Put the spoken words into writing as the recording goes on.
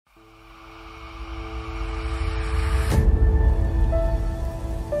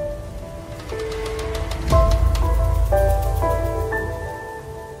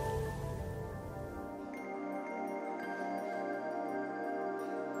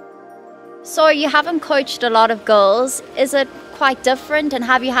So you haven't coached a lot of girls. Is it quite different and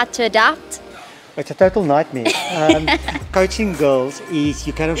have you had to adapt? It's a total nightmare. Coaching girls is,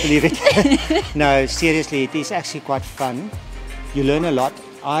 you cannot believe it. No, seriously, it is actually quite fun. You learn a lot.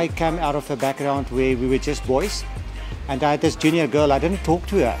 I come out of a background where we were just boys, and I had this junior girl. I didn't talk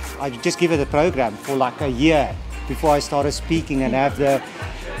to her. I just give her the program for like a year before I started speaking and have the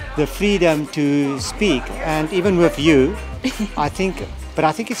freedom to speak. And even with you, I think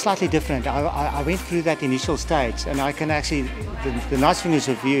it's slightly different. I went through that initial stage, and I can actually, the nice thing is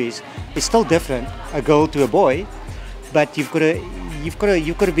with you is it's still different, a girl to a boy, but you've got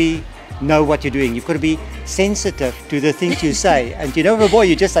to know what you're doing. You've got to be sensitive to the things you say, and you know, with a boy,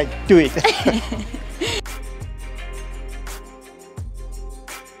 you just like do it.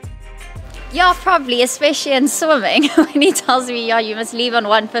 Yeah, probably, especially in swimming. When he tells me, yeah, you must leave on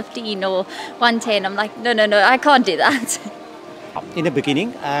 1:15 or 1:10, I'm like, no, I can't do that. In the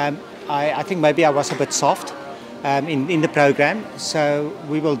beginning, I think maybe I was a bit soft in the program. So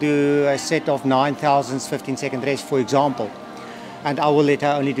we will do a set of 9,000 15-second race, for example, and I will let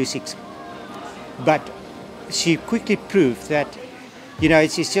her only do 6. But she quickly proved that, you know,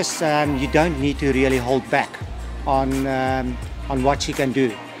 it's just you don't need to really hold back on what she can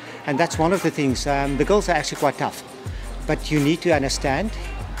do. And that's one of the things. The girls are actually quite tough, but you need to understand.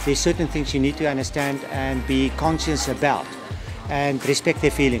 There's certain things you need to understand and be conscious about, and respect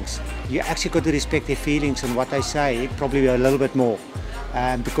their feelings. You actually got to respect their feelings and what they say, probably a little bit more,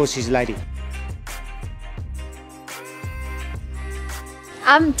 because she's a lady.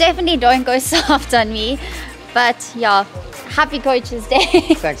 Definitely don't go soft on me, but yeah, happy Coach's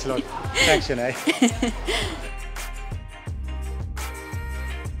Day. Thanks a lot. Thanks, Shanae.